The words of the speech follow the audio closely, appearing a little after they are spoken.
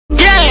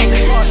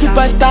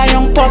superstar,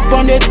 young pop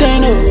on the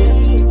thing.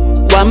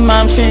 One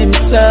man for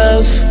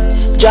himself,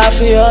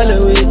 Jaffe all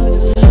the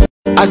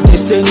way. As the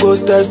saying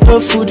goes, there's no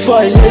food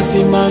for a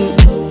lazy man.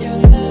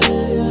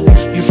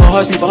 You for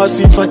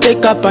hustle, for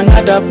take up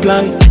another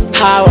plan.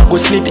 How I go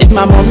sleep if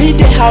my mommy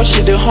the house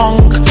she the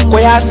hunk.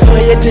 Where I saw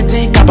you to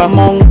dig up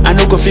among. I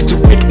no go fit to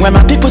quit when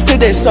my people still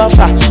they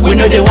suffer. We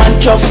know they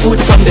want chop food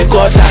from the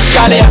gutter.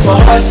 Charlie I for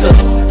hustle,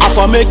 I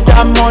for make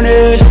that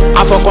money,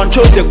 I for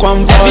control the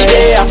convoy. Every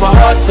day I for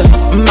hustle,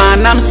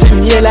 man I'm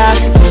similar,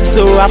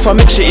 so I for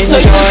make she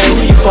enjoy. So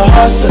you for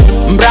hustle,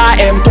 bra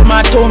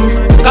tomato,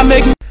 can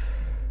make me.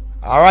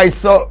 Alright,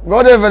 so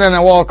good evening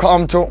and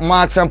welcome to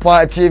Maxx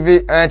Empire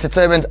TV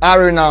Entertainment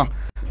Arena.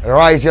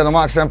 Right here on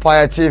Maxx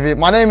Empire TV.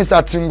 My name is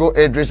Atungo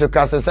Idris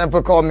Okasem.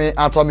 Sempre call me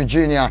Atomy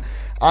Jr.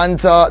 And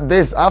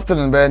this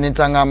afternoon,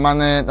 Nintanga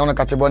Mane on a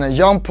Katibone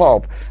Young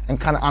Pop and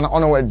can an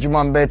honor with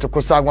Juman Bay to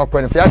Kusagwa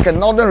Kwen. If you can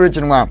Northern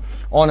Region one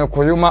on a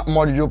Koyuma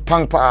Modu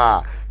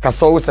Pangpa.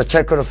 Kaso usa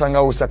cheko do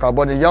sanga usa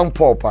kabone young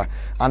pop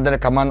and then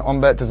come on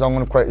bet to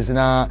zongun kwa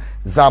izina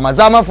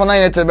zama for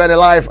 9 to be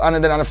live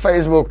and then on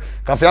Facebook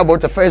kafi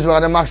about the Facebook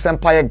and the Maxx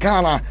Empire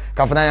Ghana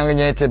kafi na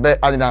yang to be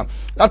and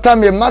that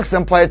time the Maxx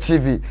Empire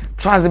TV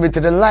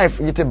transmitted the live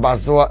yete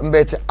bazoa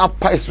mbete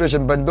upper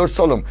station bendo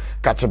solum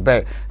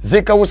katebe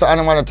zika usa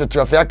anamana to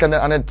afia kan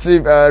and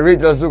TV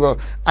radio zugo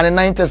and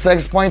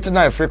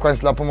 96.9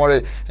 frequency la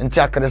pomore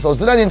ntiaka so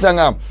zila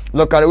nintanga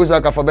local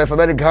usa kafa be for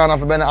Ghana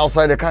for be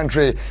outside the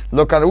country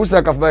local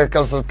Usa Kafba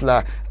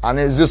Kalsutla and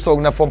is just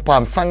na from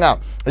Pam Sanga.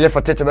 You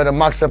for Tete the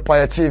Maxx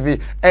Empire TV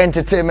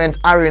Entertainment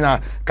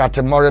Arena.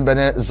 Katemore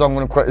Bene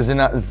Zongun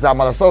Zina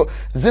Zamala. So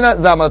Zina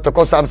Zamala to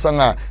Kosam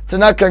Sanga.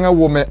 Tina Kenga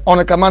woman on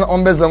a command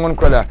on Bezongun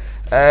Kwela.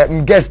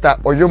 Guesta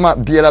or Yuma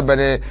Biela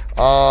Bene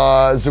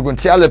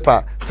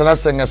Zuguntialepa. Tana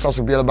Sanga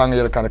Sosu Biela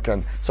Bangel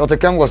Kanakan. So the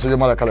Ken was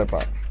Yuma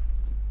Kalepa.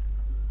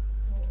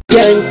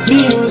 Gang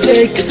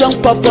music,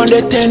 song pop on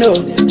the tenor.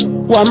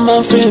 One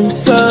man for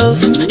himself,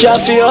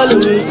 Jaffe all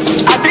the way.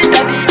 I think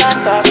that the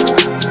answer,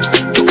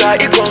 you got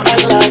it go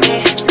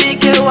alani,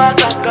 Dike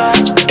Wakaka,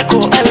 it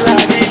go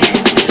alani.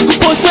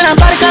 Post when I'm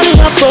back coming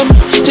up from,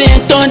 they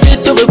ain't turned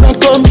it to be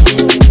welcome.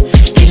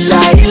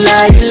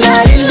 Illa.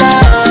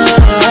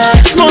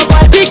 Small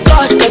boy, big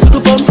God, cause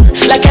you go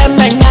like a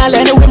mangal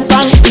and a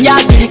wimpang. Ya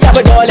big up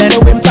a doll and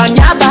a wimpang.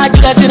 Ya bad, you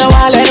guys in a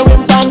wall and a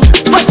wimpang.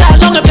 First time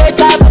long a play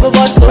type of a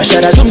boss. I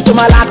should have zoomed to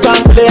my lap,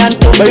 play and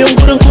to my young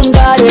good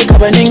kungare,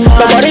 cabaning.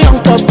 But young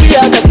puppy,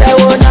 I can say,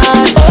 oh,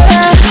 nah.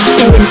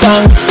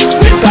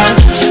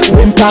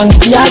 Wimpang.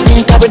 Ya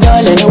big up a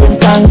doll and a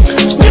wimpang.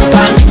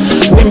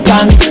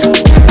 Wimpang.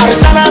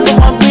 Arsana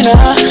Bomopina,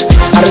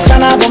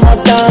 Arsana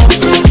Bomopta.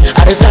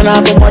 Arsana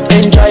Bomot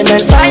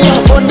enjoyment, find your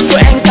own for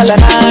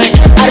Enkalana.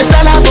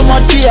 Arsana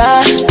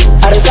Bomotia,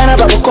 Arsana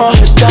Baboko,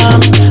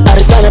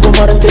 Arsana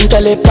Bomot and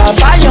Tintalepa,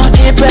 find your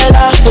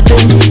Ipera for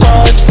them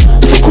cause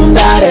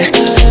Fukundare,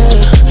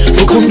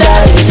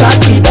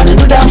 Faki,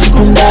 Banudam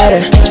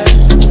Fukundare.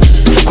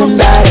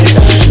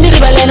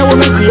 Niribale no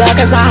woman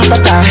kuyaka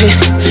zambatahe.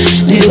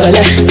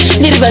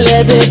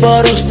 Niribale be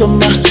boro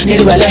summa.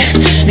 Niribale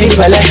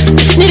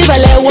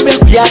woman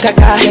kuyaka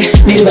kahe.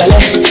 Niribale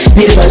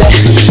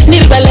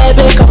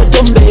be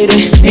kamutombere.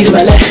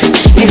 Niribale.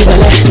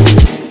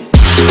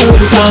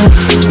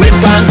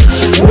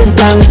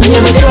 Wimpang.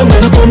 Nyamade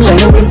woman kumla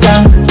no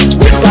wimpang.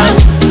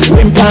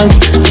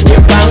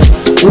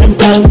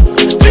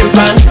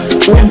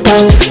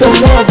 So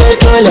more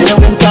better than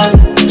wimpang.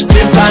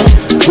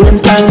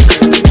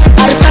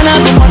 Arsana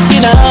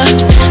Bomotina,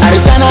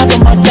 Arsana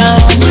Bomotan,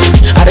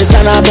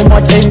 Arsana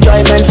Bomot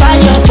enjoyment.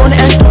 Find your own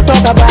and to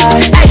talk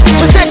about. Hey,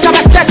 for sake of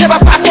a chat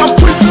about one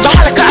pull, the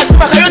Holocaust,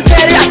 Bakayon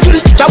Terry,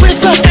 but we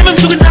saw them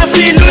to not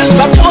feel,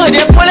 but for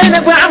the pollen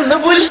and I'm the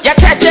bull.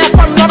 Yakata,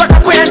 come over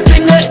Kakoyan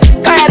Tingle,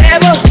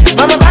 Kayarebo,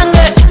 Mama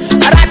Banga,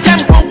 Arakan,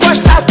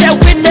 Concourse out there,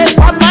 win it,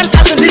 1 month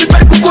as a little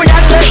bit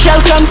Kukoyan,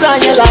 shell comes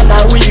on Yelana,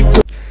 we go.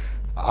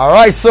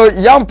 Alright, so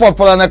young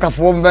popular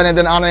Nakafu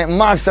Benedict and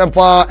Maxx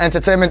Empire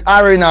Entertainment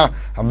Arena.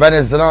 And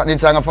Benedict not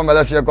Nitanga from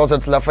Malaysia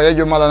concert La Faya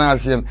you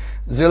Malanasium.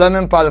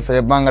 Zulamin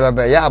Palfe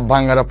Bangarabe, ya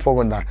Bangara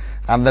Pogunda,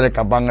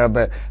 America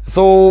Bangarabe.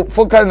 So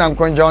Fokan and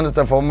conjoined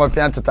the former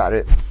piano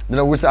tari.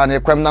 The Wus and a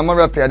Quem number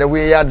appear the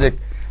way yadik,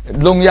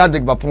 long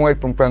yadik Bapuet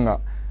Pumpenga.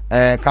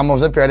 Come of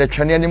the period,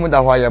 Chanian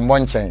Mudahoya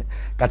Monchain,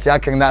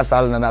 Katiaking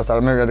Nasal and Nasal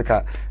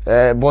America,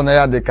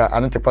 Bonayadica,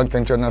 and the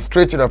pumpkin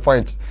straight to the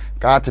point.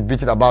 Got to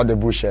beat it about the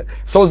bush.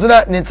 So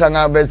that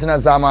Nitanga Bezina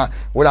Zama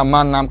with a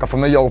man Namka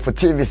from New York for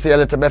TV, see a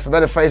little bit for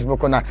better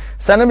Facebook on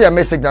send me a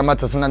message that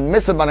matters and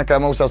Mr. Banaka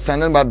also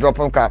sending by drop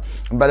on car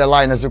better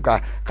line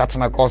Azuka,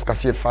 Katana Koska,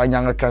 see fine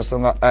younger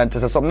council and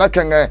to some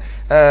nothing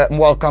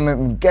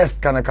welcoming guest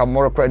can come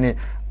more quenny.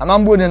 And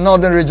I'm with the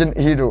Northern Region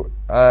hero,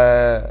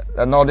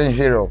 a Northern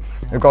hero.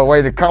 Because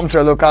where they come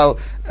to a local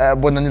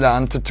Bonanilla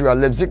and to a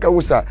Lebzika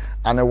Usa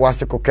and a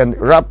Wasiko can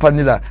rap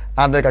Panilla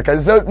and they can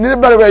so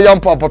neither way young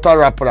pop or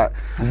rapper.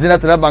 Zina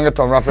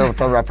Bangaton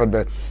rapper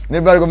bed.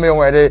 Never go me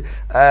where they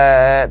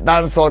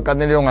dance all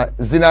Canadian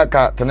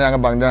Zinaka Tananga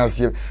Bang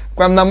dance.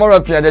 Quam Namora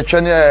Pia, the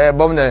China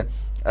Bomne,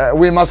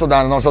 we must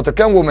down no so to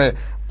can woman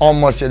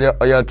almost your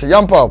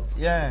young pop.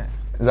 Yeah.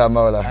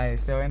 Zamola. I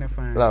so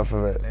anything. Laugh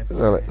of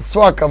it.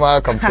 Swag come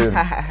out campaign.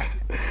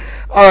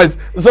 All right.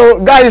 So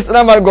guys,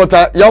 now I got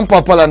a young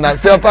pop and that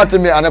say part to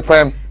me and a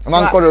crime.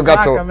 Man called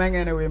Gato.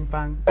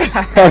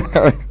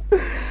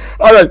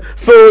 All right.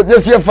 So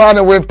just here for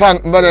a win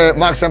pang but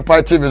Maxx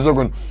Empire TV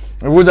zogun.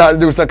 Would that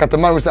do say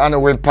Kataman was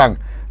an win pang.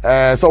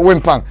 So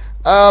win pang.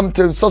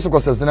 To social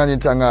causes na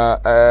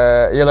nitanga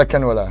yela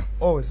kenwala.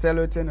 Oh, sell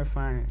it in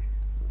fine.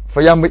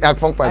 For yam act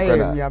funk All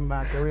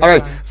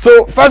right.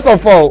 So first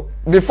of all,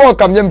 before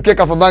come yam kick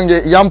off a bang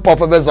yam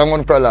pop a best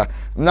on color.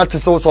 Not to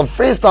so some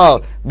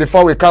freestyle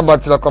before we come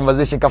back to the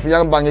conversation. Kafu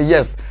yam bang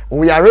yes,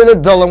 we are really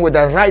dealing with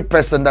the right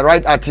person, the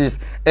right artist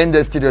in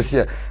the studios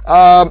here.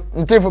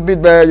 Take for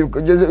beat bear, you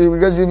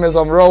just give me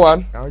some raw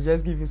one. I'll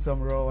just give you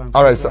some raw one.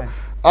 All right, so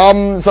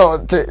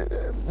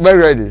very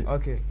ready.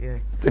 Okay, yeah.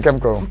 Take him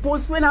go.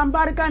 Post when I'm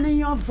back in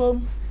your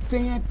phone.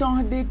 Ting it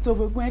on the top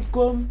of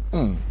come.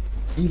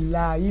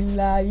 Ila.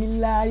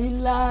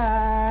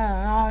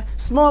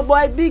 Small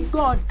boy, big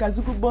God,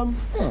 Kazuku bomb.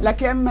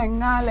 Like a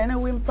mangal and a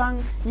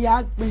wimpang.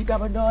 Yak, big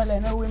up a doll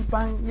and a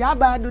wimpang.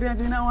 Yaba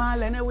durians in a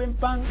wall and a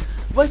wimpang.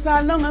 Was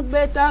a long a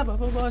better,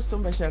 but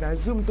some bashara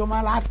zoom to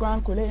my lap,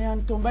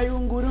 Kolean,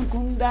 Tombayungurum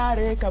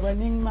Kundare,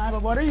 Cabaning, my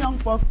body young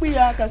pop.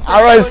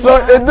 All right, so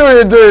do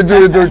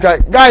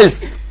it.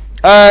 Guys,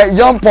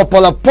 young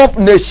popular pop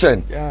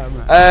nation. Yeah,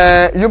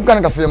 man. You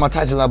can feel my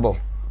title level.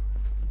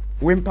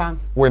 Wimpang.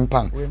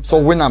 So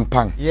win and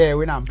pang. Yeah,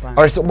 win and pang.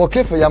 All right, so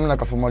okay for yamna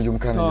ka for more you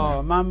can.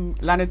 So, mam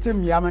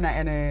lanetim yamana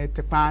ene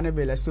te pane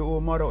bela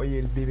so moro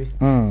oyel bibi.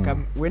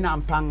 Kam win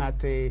and pang at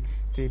te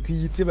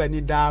tiba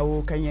ni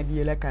dawo kanya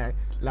di leka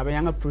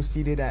labayanga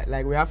proceeded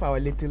like we have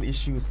our little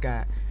issues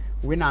ka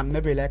win am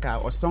nebe leka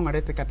or song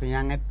rete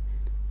katanyanga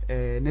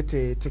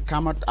nete to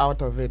come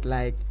out of it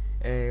like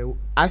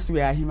as we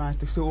are humans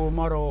to so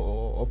more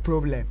or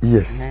problem.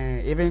 Yes.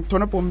 Even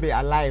Tonopombe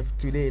alive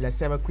today, like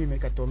Seven Queen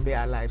make a Tombe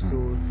alive. So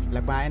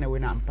like by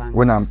when I'm pang.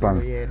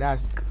 So yeah,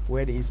 that's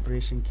where the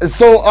inspiration came.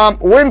 So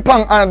when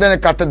pang and then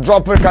got the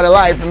drop it got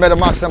life and the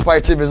Maxx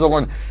Empire TV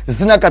zone.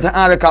 Zina got the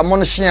Arika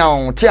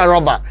Monishian Tia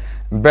Robert.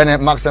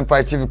 Bennett Maxx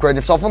Empire TV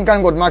credit. So from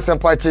can go to Maxx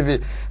Empire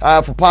TV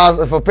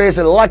for pays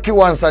the lucky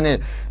ones and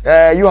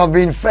you have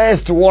been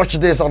first to watch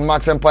this on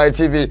Maxx Empire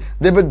TV.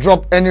 They will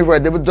drop anywhere.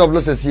 They will drop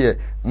losses here.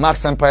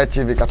 Maxx Empire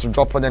TV got to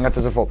drop on them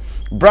for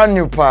brand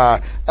new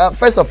power.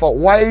 First of all,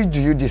 why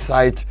do you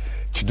decide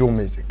to do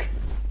music?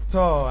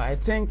 So I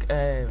think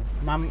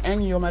I'm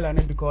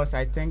because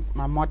I think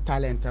I'm more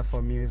talented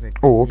for music.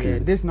 Oh, okay. Yeah,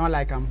 this is not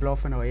like I'm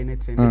bluffing or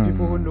anything. The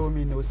people who know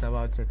me knows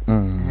about it.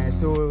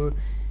 So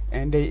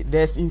and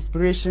there's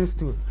inspirations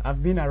too.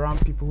 I've been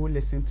around people who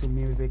listen to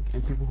music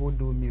and people who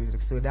do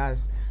music. So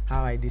that's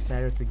how I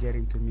decided to get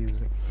into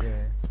music.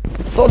 Yeah.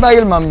 So now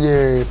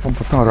you're from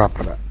Puerto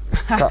rapper.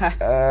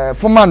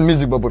 For man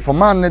music, but for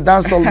man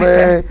dancehall,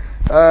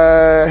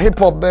 hip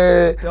hop,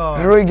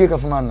 reggae,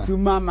 for man. To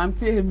mom, I'm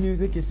telling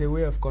music is a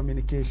way of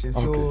communication.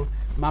 So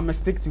mama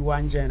stick to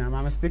one genre,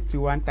 mama stick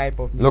to one type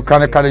of music.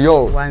 Look at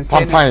yo,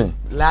 Pampine.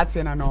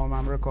 Latin and all,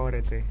 mama record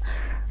it.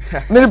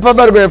 Nili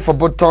probably for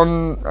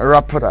button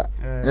rapper.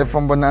 You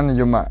from Banana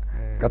Yuma.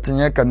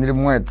 Katinya can need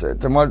more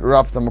to more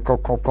rap them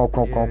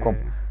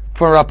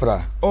for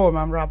rapper. Oh,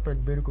 I'm rapper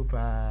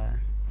Birkupa.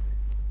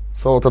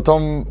 So to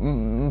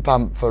Tom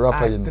Pam for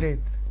rapper. Straight.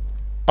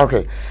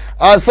 Okay.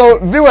 So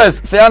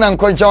viewers, Fiona and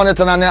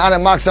Conjonathan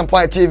and Maxx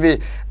Empire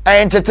TV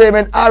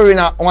Entertainment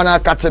Arena wanna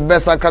catch the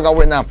best and kaga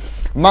winner.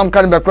 Mam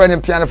can be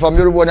crying piano from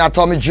Yoruba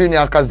Tommy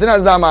Jr. Cause Dina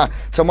Zama,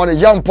 some of the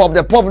young pop,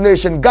 the pop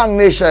nation, gang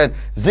nation,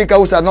 Zika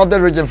who's another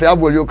region for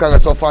Abu you can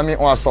so for me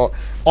also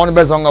on the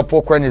best on a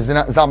poke when is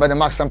Zama the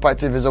Maxx Empire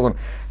TV zone.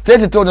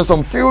 30 to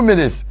some few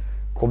minutes.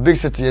 Ko big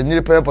city and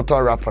need pay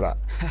for rapper.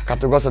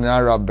 Katugos on the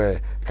Arab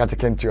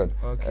Katikention.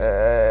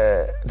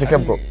 Take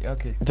him go.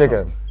 Okay. Take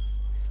him.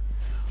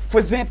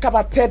 Fozent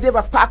kaba tede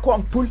ba pako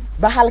ampul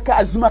ba halka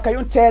azuma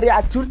kayon tere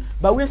atul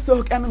ba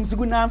weso kanum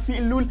zuguna fi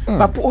lul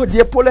ba po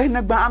de polo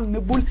hina ba am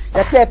nebul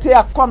ya tete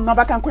akom na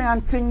ba kan ko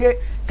yantinge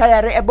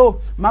kayare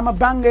ebo mama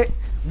bange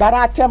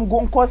baratem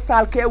gonko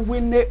salke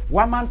winne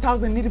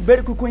 1000 need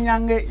berku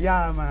kunyange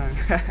yeah man.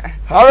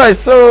 All right,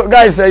 so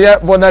guys, yeah,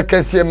 bona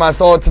kesi ma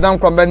so tinam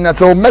kwa benna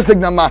so message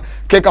na ma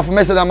kick off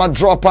message na ma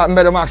drop out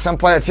mbele Maxx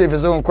Empire TV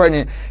zone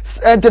kwani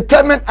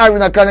entertainment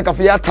arena kan ka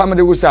fi ya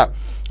tamde wusa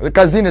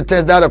because in the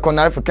test that on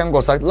African go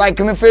site like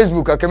me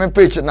Facebook I can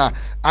page na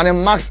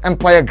and Maxx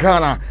Empire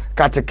Ghana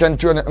kat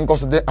kentu and go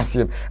so de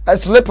asiem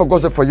as lepo go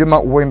for you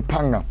ma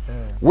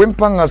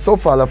wimpanga so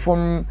far la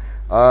from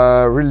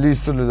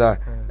release la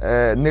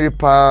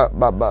niripa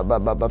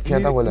ba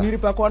piata wala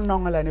niripa ko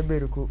nongala ne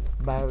beruku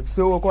ba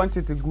so we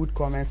wanted good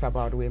comments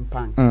about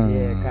Wimpang.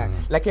 Yeah,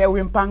 like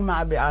Wimpang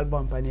ma be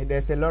album pani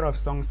there's a lot of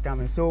songs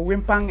coming. So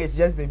Wimpang is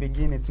just the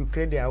beginning to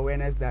create the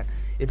awareness that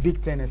a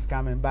big thing is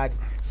coming, but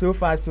so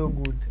far so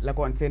good. Like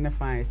on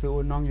fine,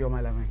 so nong yo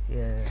malama.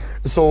 Yeah.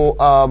 So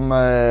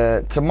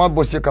tama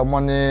bosika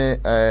money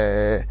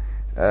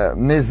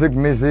music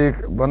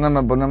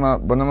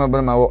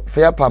bonama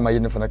fair pa ma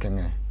yini fana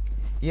kenya.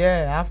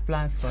 Yeah, I have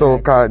plans for So,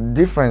 that.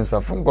 difference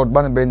from God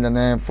ban ben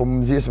and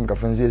from Zisum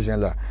Cafanzation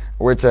la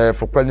with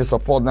for quality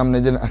support nam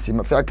Nigerian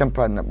Asima fair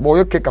campaign. Boy,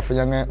 you kick a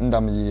young and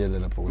damn ye.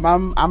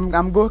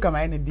 I'm going to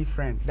any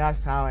different.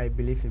 That's how I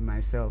believe in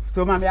myself.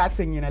 So, I'm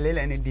acting in a little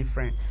any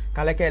different.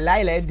 Like a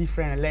Lila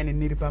different and learning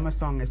need a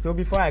song. So,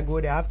 before I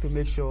go there, I have to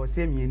make sure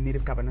same you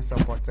need to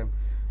support them.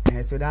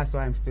 So that's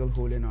why I'm still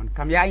holding on.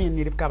 Come here, you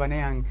need to cover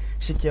and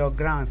shake your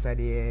grounds. I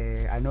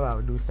know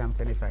I'll do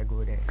something if I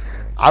go there.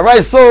 All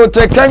right, so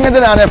take care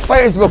of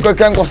Facebook. You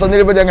can go to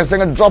anybody and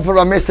sing a drop of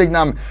a message.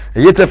 Nam,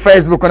 you take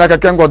Facebook and I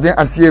can go there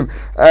and see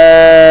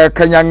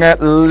Kanyanga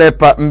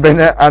Lepa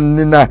Mbene and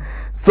Nina.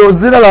 So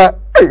Zinala,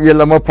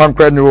 Yelamo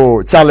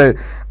Pankano, Charlie.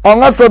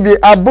 On also be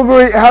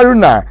Abuguri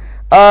Haruna.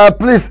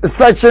 Please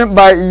searching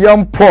by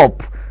Young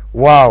Pop.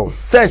 Wow,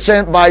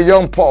 searching by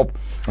Young Pop.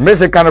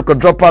 Mr. Kind of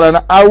drop out and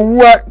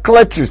our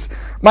Cletus.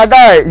 My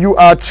guy, you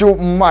are too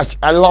much.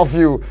 I love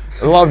you.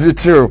 Love you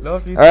too.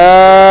 Love you too.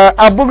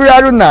 Abugri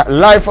Aruna,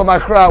 live from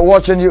Accra,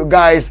 watching you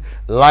guys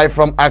live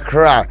from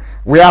Accra.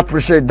 We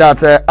appreciate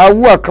that.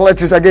 Our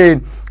Cletus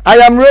again. I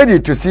am ready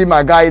to see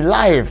my guy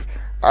live.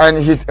 And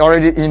he's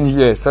already in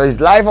here. So he's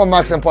live on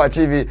Maxx Empire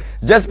TV.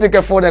 Just pick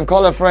a phone and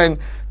call a friend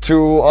to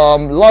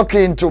log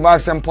in to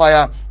Maxx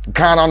Empire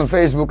Ghana on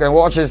Facebook and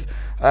watch us.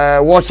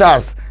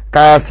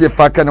 Watching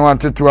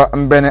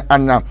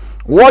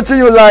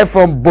you live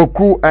from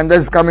Boku, and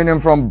this is coming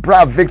in from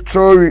Bra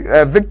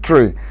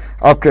Victory.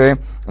 Okay,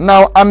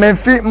 now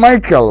Amenfi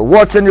Michael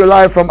watching you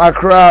live from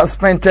Accra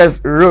Spenters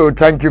Road.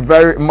 Thank you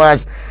very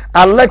much.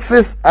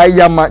 Alexis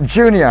Ayama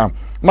Jr.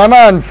 My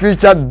man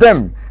featured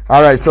them.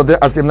 All right, so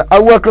as in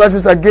our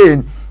classes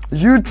again.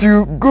 You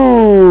too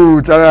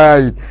good. All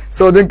right.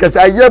 So then,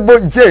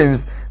 Ayebo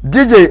James,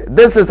 DJ.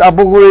 This is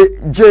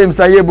Abuguri James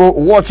Ayebo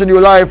watching you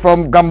live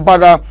from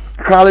Gambaga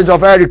College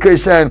of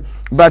Education,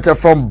 but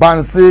from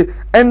Bansi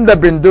in the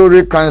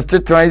Binduri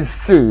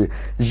constituency.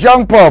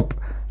 Young Pop,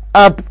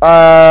 up.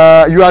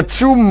 You are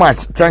too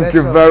much. Thank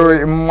you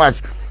very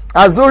much.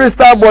 Azuri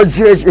Starboy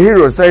GH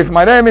Hero says,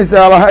 my name is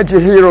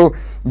Alhaji Hero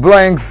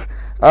Blanks.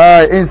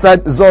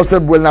 Inside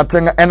Zoseb will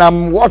nothing, and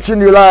I'm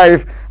watching you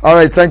live. All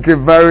right, thank you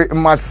very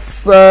much.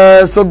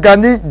 So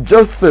Gani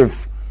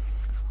Joseph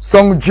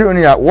Song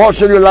Jr.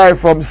 watching you live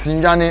from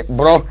Sinjani,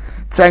 bro.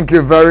 Thank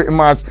you very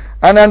much.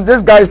 And then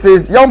this guy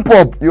says, Young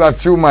Pop, you are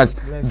too much.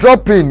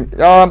 Drop in,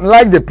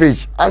 like the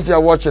page as you are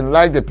watching.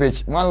 Like the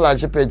page. One like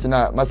the page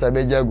now,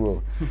 Masabe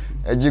Jago,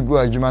 Ejigu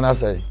Ajumana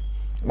say.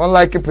 One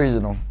like a page,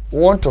 you know.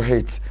 Want to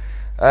hate.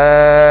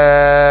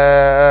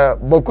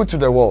 Boku to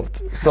the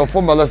world. So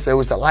for my say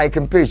we say like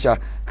and picture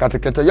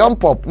katakata Young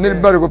Pop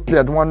need better go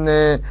play one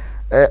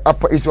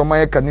upper is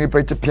my can you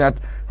play to piat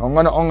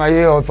on a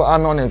year for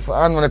anon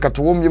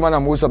katum you man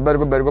and was a better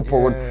go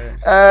forward.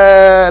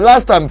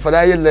 Last time for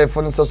that left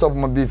for the source of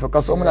my beef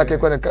because someone like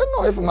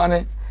no if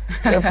money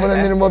for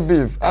any more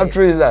beef. How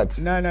true is that?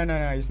 No,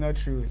 it's not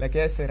true. Like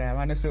I said, I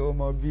want to say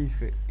more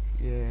beef.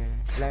 Yeah.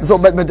 Like so,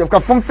 but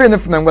from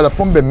film well,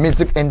 from the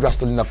music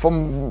industry,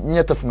 from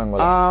nyeta film well.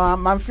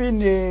 I'm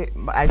feeling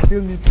I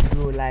still need to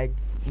grow, like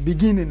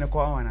beginning the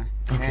corner.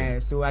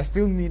 So I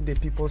still need the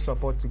people's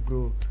support to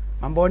grow.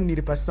 I'm born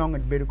need a song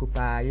at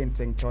Berukupa,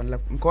 Yenton,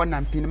 like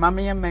Corner Pin,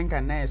 Mamma and man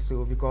can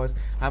so because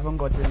I haven't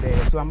gotten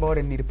there. So I'm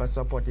born need a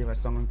support if a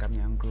song come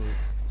and grow.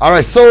 All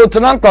right, so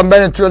tonight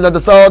combine to the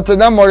so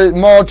tonight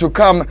more to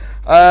come.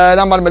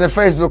 I'm on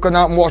Facebook and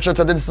I'm watching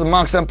today. This is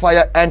Maxx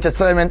Empire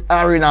Entertainment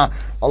Arena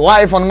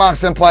live on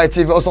Maxx Empire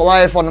TV, also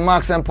live on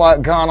Maxx Empire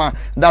Ghana.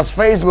 That's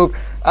Facebook.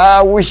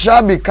 We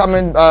shall be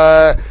coming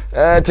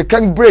to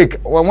King Break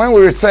when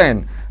we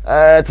return.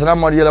 Tonight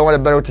more you want to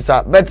better to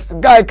say, but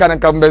guy can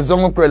come be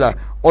zongo kwela.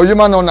 Or you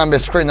man on the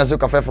screen as you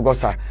can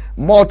for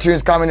more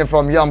tunes coming in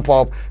from Young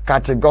Pop,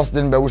 Kati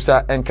Gostin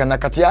Beusa, and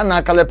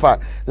Kanakatiana Kalepa,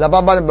 La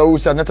Baba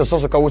Beusa, Neta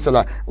Soso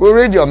Kawusala. We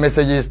read your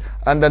messages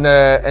and then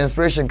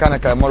inspiration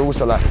Kanaka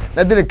Morusala.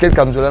 That didn't kid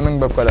come to the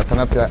Mingbakwela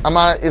Tanapia.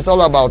 Ama, it's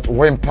all about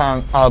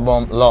Wimpang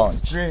album launch.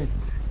 Straight.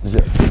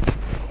 Yes.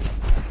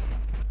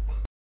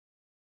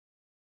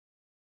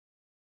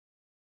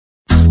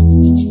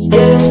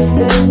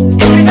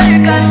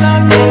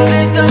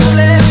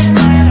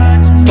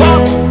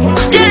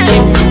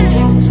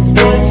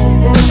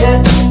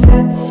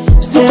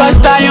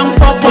 Superstar Young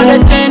Pop on the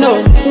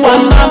teno.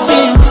 One man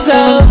for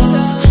himself.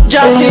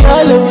 Jaffe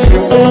Holloway.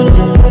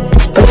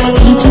 It's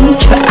prestige in the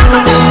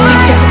track.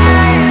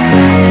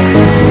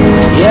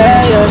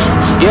 Yeah.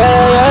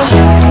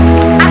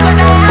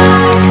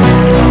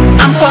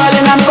 I'm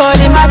falling,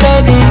 my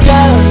baby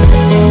girl.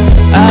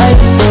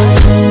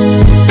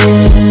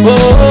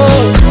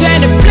 Turn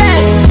the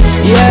place.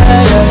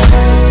 Yeah.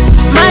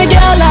 My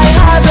girl, I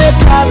have a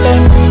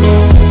problem.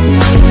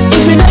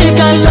 If you know you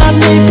can love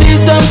me,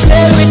 please don't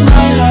play with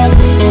my heart.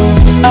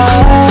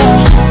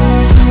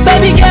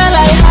 Baby girl,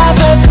 I have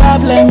a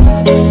problem.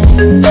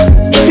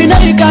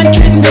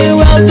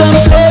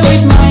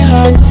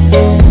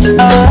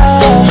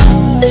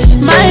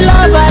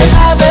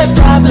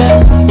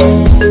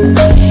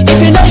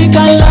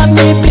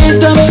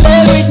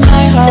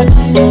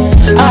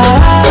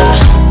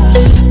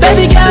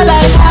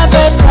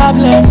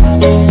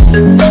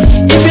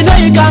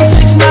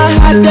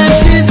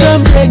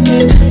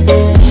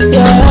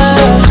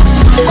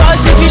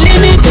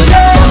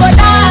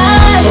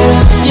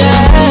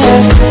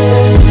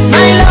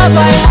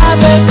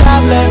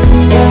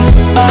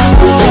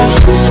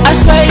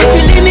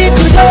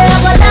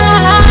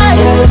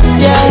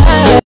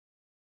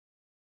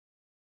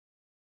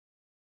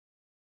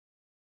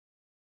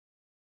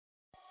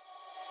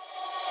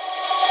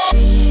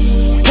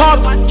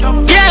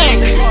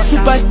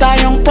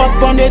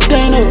 on the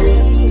thing,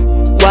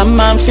 oh. One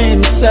man for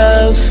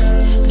himself,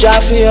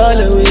 drive for all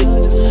the way.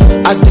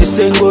 As the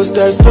saying goes,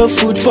 there's no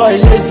food for a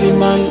lazy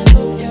man.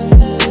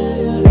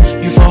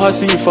 You for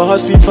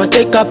hustle, for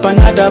take up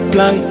another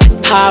plan.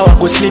 How I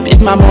go sleep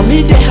if my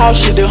mommy the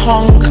house she the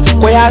hung.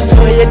 Where I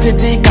saw you to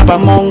dig up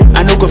among.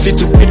 I no go fit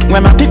to quit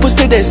when my people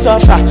still they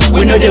suffer.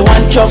 We know they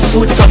want chop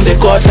food from the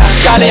gutter.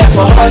 Charlie I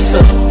for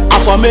hustle, I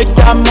for make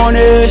that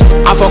money,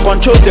 I for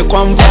control the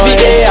convoy. Every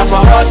day I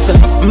for hustle,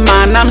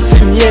 man I'm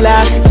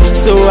similar,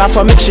 so I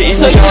for make she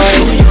enjoy.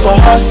 So you for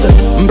hustle,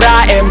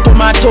 bra and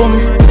tomato,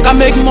 can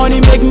make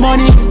money,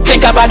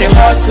 think about the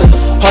hustle.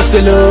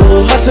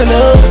 Hustle, hustle,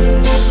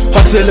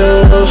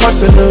 hustle,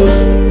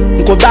 hustle.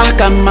 Go back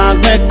and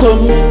magnet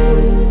come.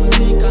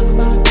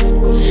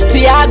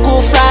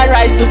 Tiago fried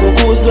rice to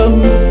go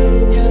some.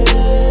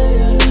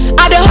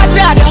 I the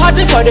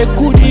hustle for the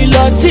goodie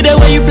Lord. See the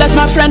way you bless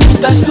my friend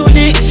Mr.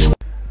 Sully.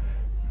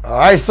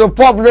 Alright, so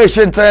Pop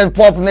Nation 10,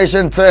 Pop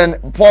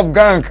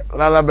Gang,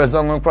 Lala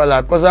Bezong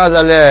Kwala,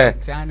 Kozazale,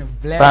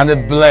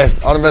 Tane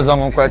Bless, all the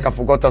Bezong Kwaka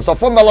forgot. So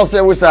from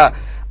Melose was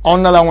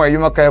on the way you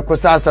make a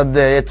Kosasa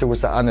day, it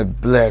was an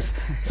bless.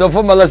 So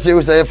from Melose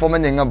was a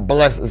forming a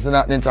bless, is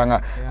not in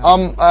Tanga.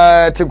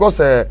 To go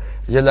say,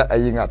 Yella a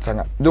Yinga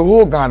Tanga. The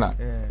whole Ghana,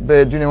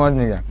 be doing one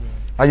nigga.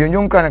 Are you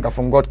young kind of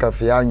from God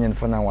Cafe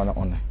for now one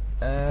on?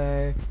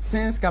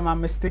 Since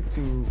I'm stick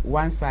to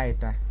one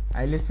side,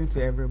 I listen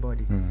to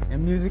everybody.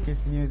 And music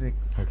is music.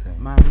 Okay.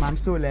 My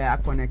soul I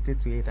connected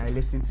to it. I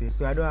listen to it.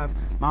 So I don't have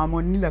my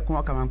money like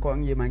come and call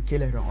you man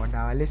killer or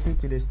I listen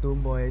to the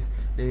Stone Boys,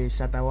 the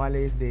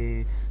Shatawales,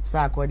 the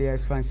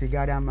Sarkodis, Fancy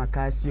Garden,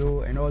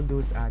 Macasio, and all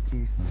those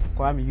artists.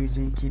 Kwame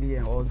Eugene Kiddy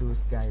and all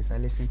those guys. I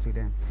listen to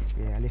them.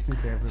 Yeah, I listen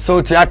to everybody.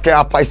 So Tiake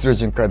Upper East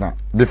region Krena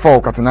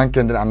before Katanan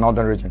and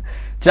Northern region.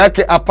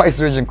 Tiake Upper East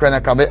region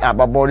Krena Kabe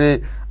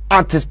Ababori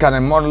artist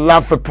can more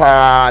laugh for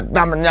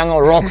Damanyang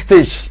rock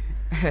stage.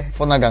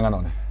 For na ganga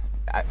non.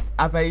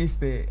 Upper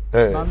East,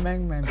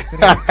 man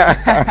straight.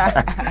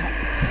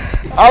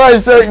 Alright,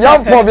 so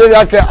young problem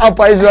yake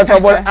Upper East Rock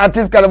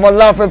artist can more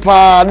laugh for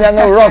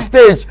Nyanga rock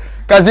stage.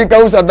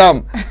 Kazika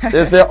Usadam.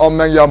 They say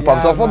man young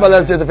pop. So for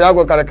balance if you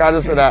go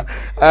Karakaza so that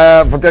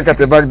forget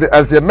back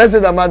as your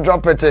message that man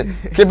drop it.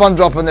 Keep on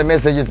dropping the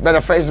messages. Better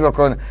Facebook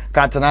on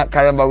Katana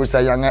Karamba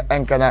Usa Young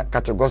and Kana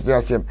Katagos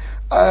the same.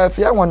 If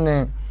you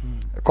want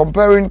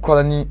comparing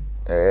colony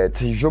to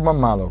Joma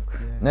Malok.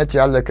 Net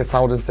ya like a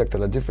southern sector,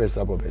 the difference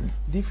about it.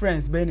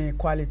 Difference being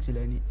quality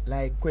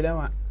like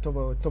kwela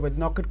to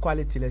knock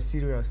quality like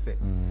serious.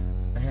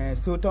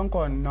 So don't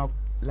knock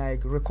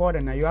like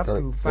recording now you have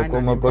to find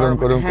an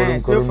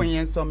environment. So for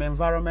you some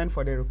environment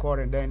for the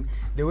recording, then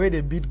the way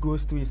the beat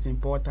goes to is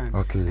important.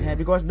 Okay.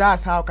 Because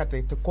that's how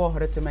to call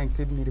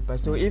recommended me.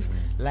 So if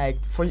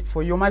like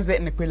for you must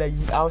in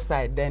the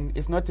outside, then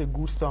it's not a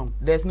good song.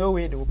 There's no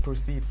way they will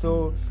proceed.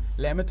 So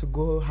let me to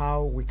go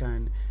how we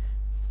can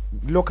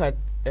look at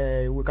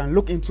we can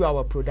look into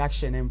our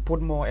production and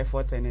put more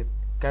effort in it.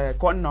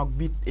 Can't knock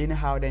beat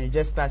anyhow, then you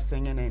just start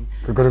singing and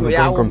so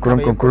yeah,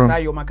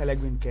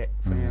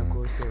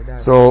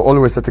 so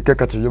always at the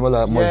cake to you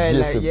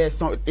yeah,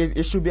 so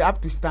it should be up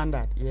to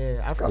standard.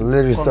 Yeah,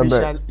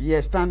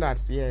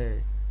 standards. Yeah,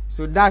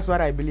 so that's what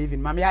I believe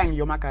in. Mami and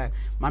Yomaka,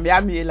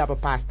 Mami me a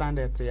past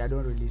standard. I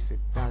don't release it.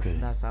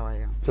 That's how I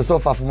am. So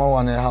far from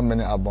one, how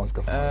many albums?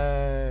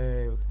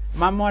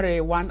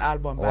 Mamore one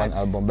album.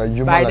 But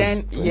you by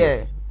then,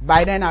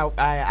 by then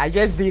I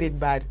just did it,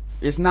 but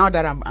it's now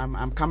that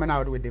I'm coming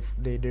out with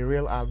the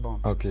real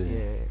album. Okay.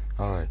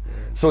 Yeah. All right.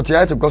 Yeah. So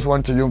try to go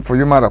one to you for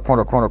you mother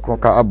corner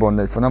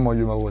album for now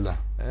you wola.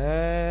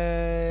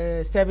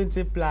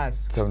 70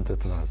 plus. 70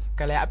 plus.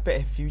 Kale up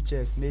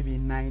futures maybe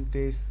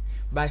 90s.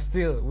 But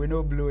still, we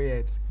no blow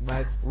yet.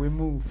 But we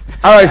move.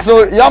 All right.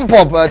 So young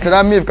pop,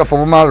 tell me if you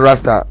from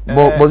Rasta,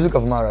 but you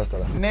from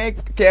Rasta. Ne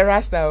ke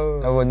Rasta.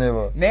 I will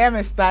never. Name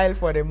a style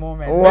for the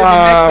moment. Wow. Maybe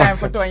next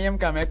time for him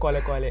come call.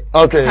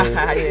 Okay.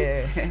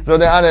 Yeah. So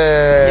they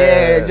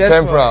are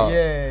temporal.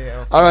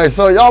 Yeah. All right.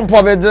 So young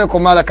pop didn't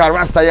come like a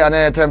Rasta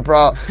and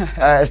temporal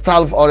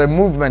style or a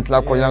movement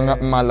like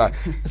young mala.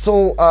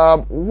 So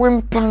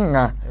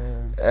Wimpanga.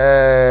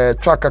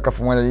 Tracker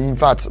in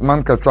fact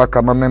manka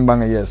tracker my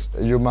member yes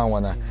you man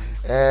wanna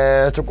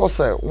to course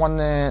one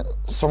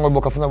song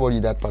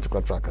about that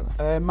particular tracker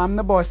mam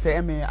the boss say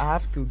I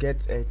have to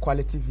get a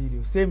quality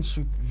video same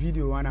shoot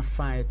video wanna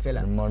find tell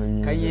her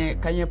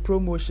can you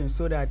promotion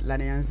so that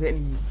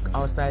lanayanzeni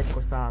outside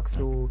kosak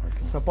so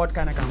support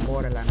can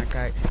go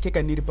lanaka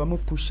keka need pa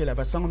push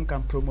but song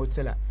can promote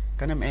tell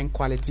can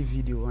quality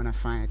video wanna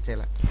find tell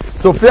her.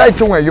 So fair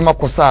to when you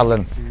make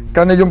silent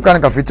can you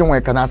can fit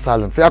when can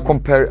silent fair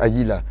compare a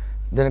yila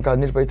then can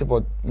need to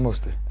about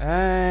most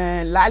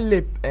la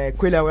lip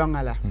kwela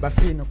wangala but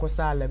fi no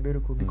kosala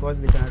beruku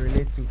because they can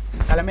relate to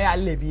kala me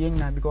alle being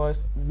na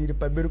because need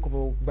pa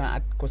beruku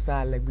ba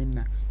kosala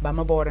gwinna ba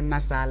mabora na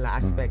sala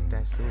aspect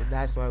so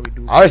that's why we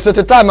do. All right, so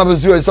the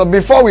time so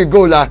before we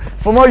go la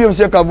for more you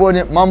say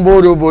kaboni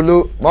mambo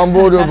bolo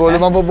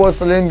mambo bo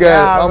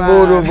slinga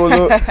mambo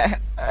bolo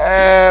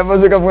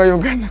Music from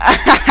Uganda.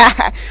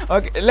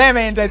 Okay, let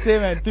me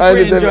entertainment. People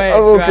enjoy it.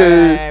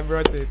 Okay. So I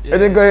brought it. I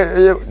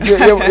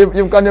think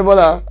you can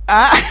never.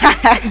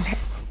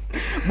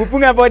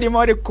 Bupunga body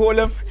more the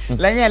column.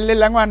 Lanya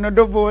lelangwa no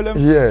do bolum.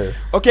 Yeah.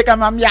 Okay,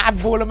 come am ya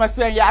bolum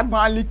ase ya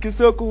gba lik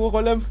so ko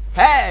column.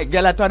 Hey,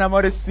 gelatona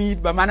more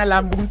seed ba mana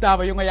lambunta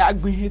ba yonga ya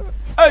gbi.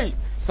 Hey,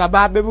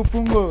 sababe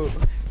bupungo.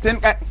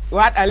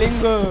 What a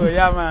lingo,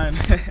 yeah man.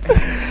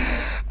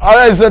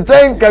 Alright, so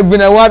thank you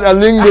been a what a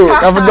lingo.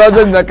 I've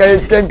done the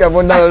thank you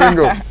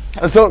lingo.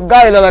 So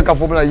guy la ka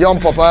fumna young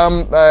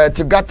papa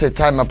to get the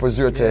time I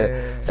pursue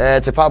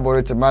to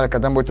pabo to malaka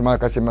dambo to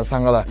malaka sima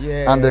sangala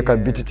and the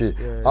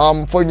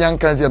BTT. For young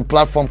Canadian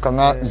platform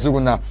kanga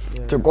zuguna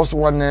to go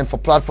one for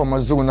platform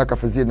zuguna ka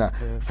fazina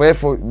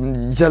for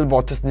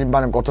yelbo test ni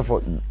ban got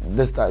for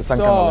this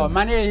sangala. So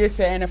money you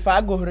say and if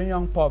I go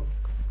young pop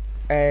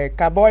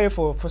Kaboy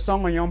for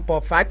song on Young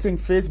Pop, I think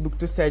Facebook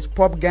to search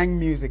Pop Gang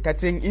Music, I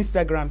think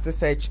Instagram to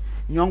search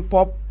Young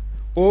Pop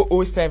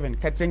 007,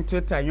 I think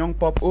Twitter Young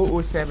Pop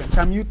 007,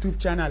 come YouTube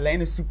channel Line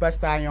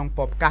Superstar Young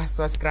Pop, ka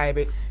subscribe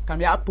it,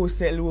 come ya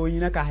post it low, you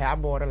know ka ha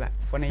border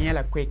for the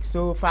yellow quick.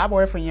 So for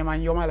boy for you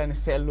man yomal and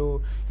sell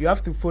low, you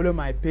have to follow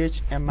my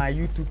page and my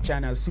YouTube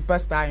channel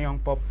Superstar Young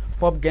Pop,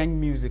 Pop Gang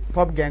Music,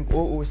 Pop Gang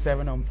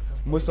 007 on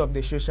most of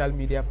the social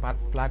media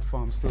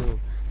platforms. So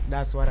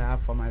that's what I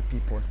have for my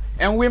people.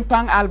 And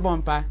Wimpang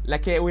album pa,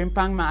 like a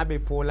Wimpang ma abe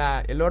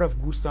pola, a lot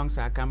of good songs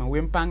are coming.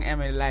 Wimpang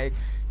like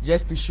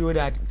just to show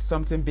that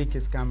something big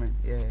is coming.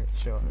 Yeah,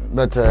 sure.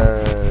 But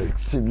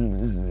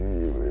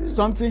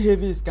something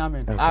heavy is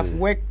coming. Okay. I've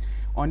worked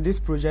on this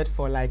project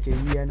for like a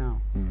year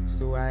now.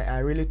 So I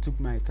really took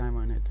my time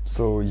on it.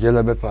 So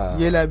yellow bepa.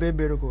 Yellow be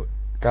very good.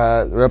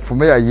 For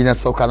me, I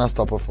so cannot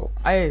stop for.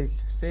 I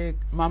say,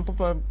 man,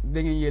 papa,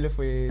 dingin yellow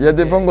for you. Yeah,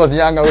 the phone goes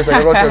young. I was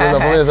going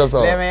to so.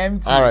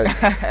 All right.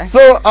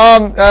 So,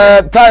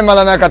 time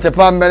Alana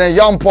Katepam, Bene,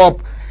 Young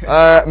Pop,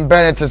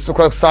 Bennett,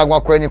 Sukok Sagwa,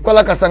 Queni,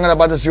 Kolaka Sanga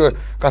about the show,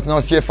 Katno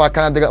CFA,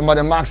 Canada,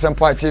 Mother Maxx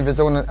Empire TV,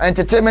 so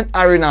entertainment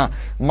arena,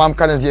 Mam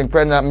Kanazi and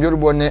Quena,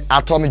 Murubone,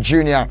 Atomy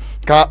Jr.,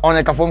 Ka on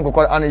a Kafum,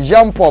 and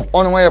Young Pop,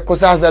 on where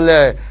Kosas the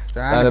Le.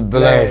 And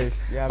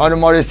blessed. On the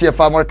Maurice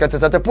market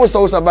at the Post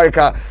House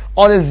America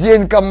on the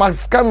Zinka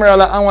Max camera.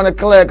 I want to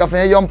clear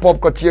a young pop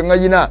cotianga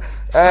yina.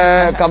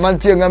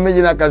 Kamantianga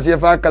Medina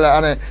Casifa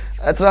and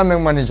a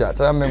tramming manager,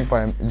 tramming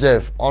point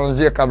Jeff on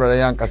the camera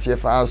young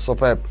Casifa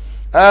superb.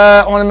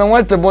 On the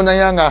went to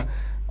Bonayanga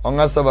on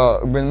us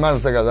about Ben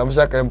Marsaga, I'm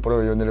Shaka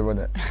Pro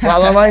Universe.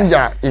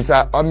 Salamanja is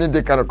a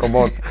Amidika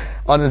Cobot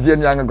on the Zian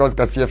Young Ghost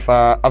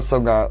Casifa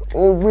Asoga.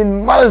 Oh,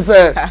 win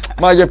Marse,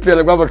 my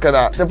Yapil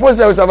Babakada. The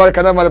Post House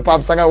America, the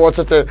Pop Sanga watch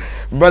it,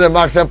 Brother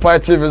Maxx Empire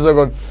TV is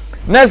good.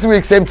 Next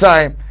week, same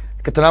time,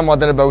 Katana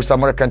Modern about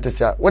American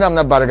Tisha. When I'm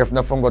not bad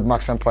enough from God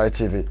Maxx Empire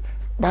TV.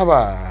 Bye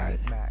bye.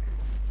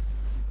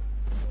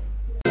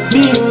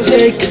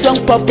 Music,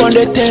 song pop on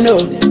the tenor.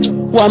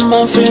 One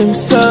man for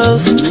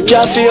himself,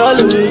 Jaffe all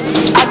the way.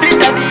 I think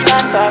that the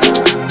answer.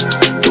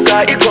 You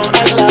got it go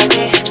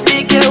alani.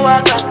 Ike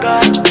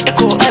wakaka,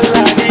 iko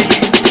alani.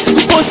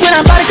 Post when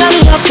I'm back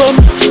coming up from.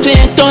 They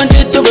ain't turned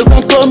it to be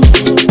come.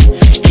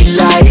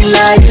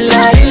 Illa.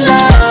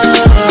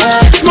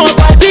 Small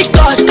boy big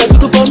God, cause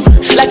you come.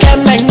 Like a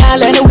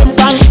mangal and a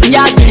wimpang.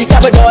 Ya big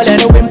up a doll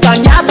and a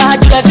wimpang. Ya bad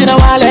dress in a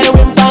wall and a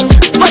wimpang.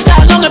 First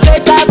time long a play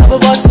type of a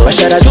boss. I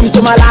should have zoomed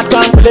to my lap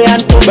and play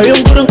and come. But you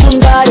couldn't come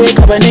back,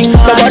 cabaning.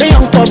 But what a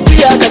young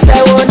puppy, I can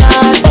say, oh,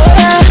 nah.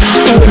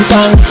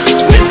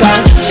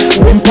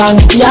 Wimpang.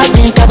 Ya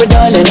big up a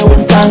doll and a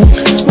wimpang.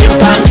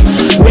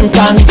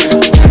 Wimpang.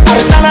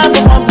 Arsana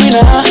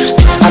Bomabina.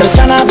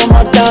 Arsana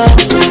Bomabina.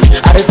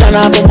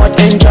 Arsana Bomot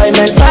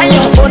enjoyment. Find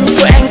your own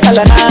for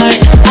Enkalana.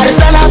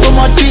 Arsana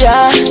Bomotia.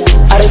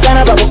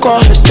 Arsana Baboko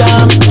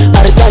Dam.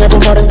 Arsana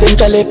Bomot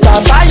Tintalepa.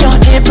 Find your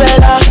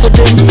neighbor for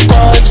them.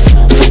 Cause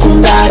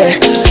Fukundare.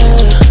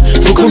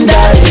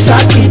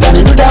 Fakri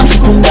Banuda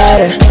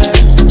Fukundare.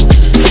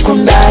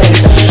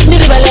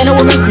 Nidibale no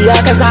woman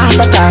Kuyaka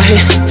Zambatahe.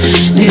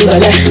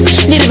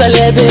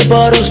 Nidibale be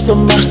Boro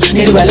Sumba.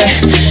 Nidibale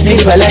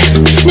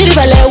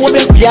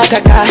woman Kuyaka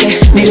Kahe.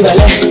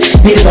 Nidibale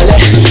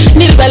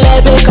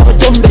be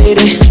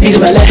Kaputumbere.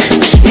 Nidibale.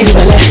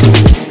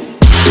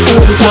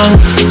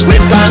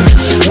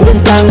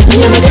 Wimpang.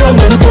 Yamadero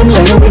Mantum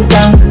Lano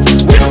Wimpang.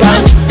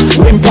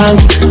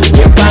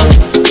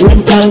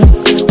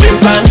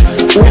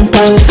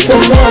 So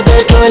no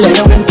better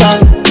Lano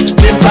Wimpang.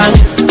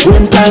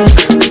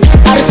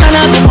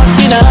 Arsana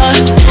Bomodina.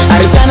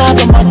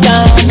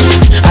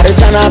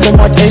 Arsana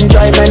Bomod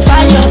enjoyment.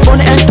 Fire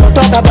on and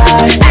talk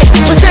about. Hey,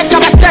 for sake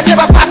of a check of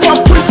a pack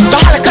of pull. The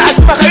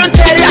Holocaust, Macaron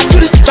Terry, I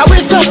told the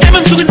wisdom,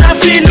 even to not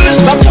feel.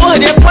 But poor,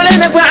 they're pulling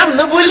the ground,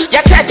 the bull.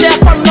 Yatate,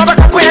 come over,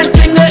 Kakoyan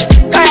Tingle.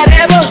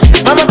 Kayarebo,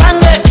 Mama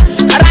Banga.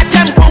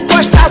 Aratem,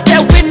 Concourse, out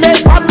there, win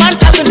it. 1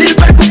 month as a little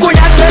bit of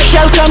Kukoyan.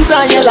 Shell comes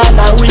on, Yella,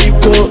 now we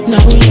go.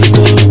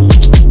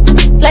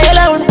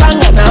 Layla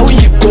Wimpanga, now we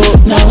go.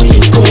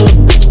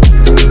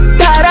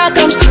 Tara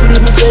comes to the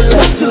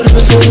villa.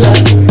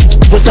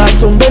 Vos a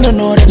son bene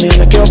no,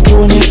 like your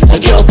pony.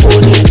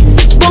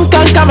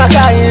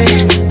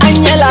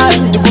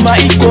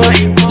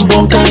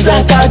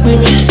 bag with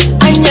me.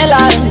 Anyela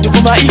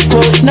ndukuma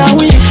iko na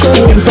wiko.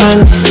 Wimpang,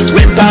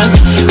 wimpang,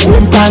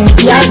 wimpang.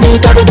 Yani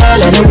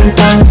kabudala na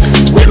wimpang,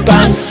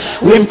 wimpang,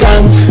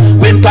 wimpang,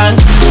 wimpang,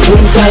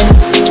 wimpang,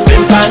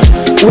 wimpang,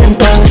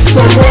 wimpang.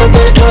 So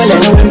go dole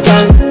na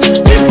wimpang,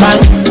 wimpang,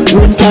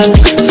 wimpang,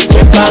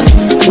 wimpang,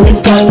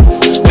 wimpang,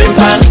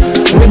 wimpang,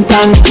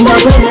 wimpang.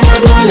 Mama na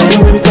dole na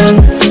wimpang,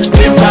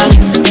 wimpang,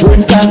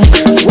 wimpang,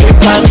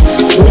 wimpang,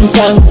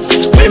 wimpang,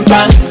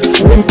 wimpang,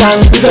 wimpang.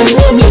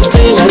 Zango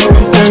mletela na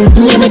wimpang.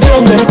 Nyame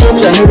dongo na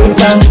tomla na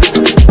wimpang.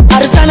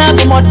 Arsana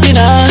bumot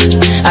dinner,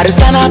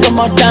 Arsana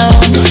bumot down,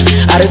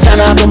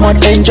 Arsana bumot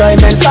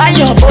enjoyment. Find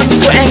your body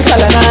for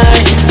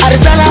enkalanai.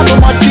 Arsana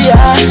bumot beer,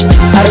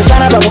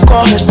 Arsana bumot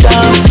call it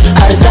down,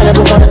 Arsana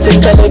bumot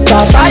take a look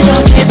off. Find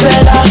your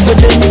better for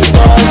the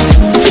boss.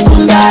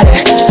 Fukundare,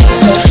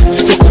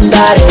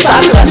 fukundare.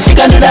 Fabian, she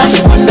can do that.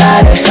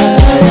 Fukundare.